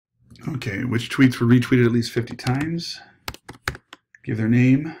Okay, which tweets were retweeted at least 50 times? Give their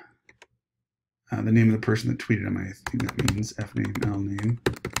name, the name of the person that tweeted them. I think that means F name, L name.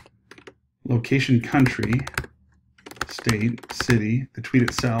 Location, country, state, city, the tweet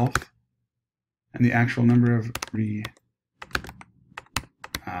itself, and the actual number of retweets.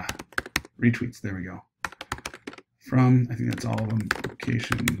 There we go. From, I think that's all of them.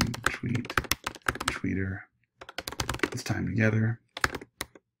 Location, tweet, tweeter. Let's tie them together.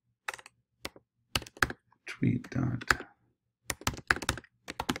 Tweet dot.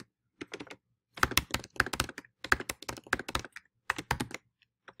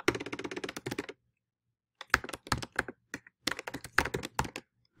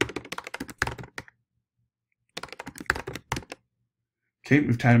 Okay,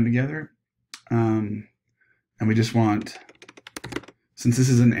 we've tied them together. And we just want, since this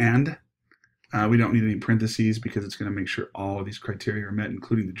is an and, we don't need any parentheses because it's going to make sure all of these criteria are met,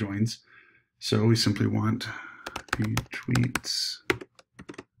 including the joins. So we simply want retweets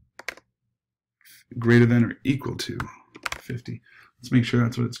greater than or equal to 50. Let's make sure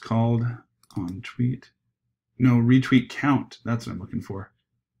that's what it's called on tweet. No, retweet count. That's what I'm looking for.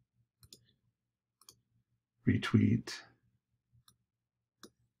 Retweet.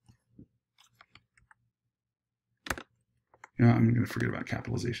 Yeah, I'm going to forget about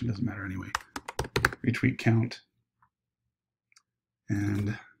capitalization. Doesn't matter anyway. Retweet count.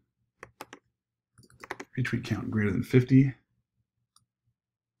 And retweet count greater than 50. I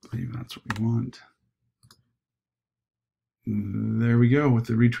believe that's what we want. There we go with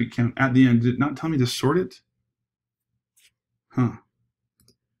the retweet count at the end. Did it not tell me to sort it? Huh.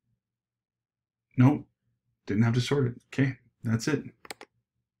 Nope. Didn't have to sort it. Okay, that's it.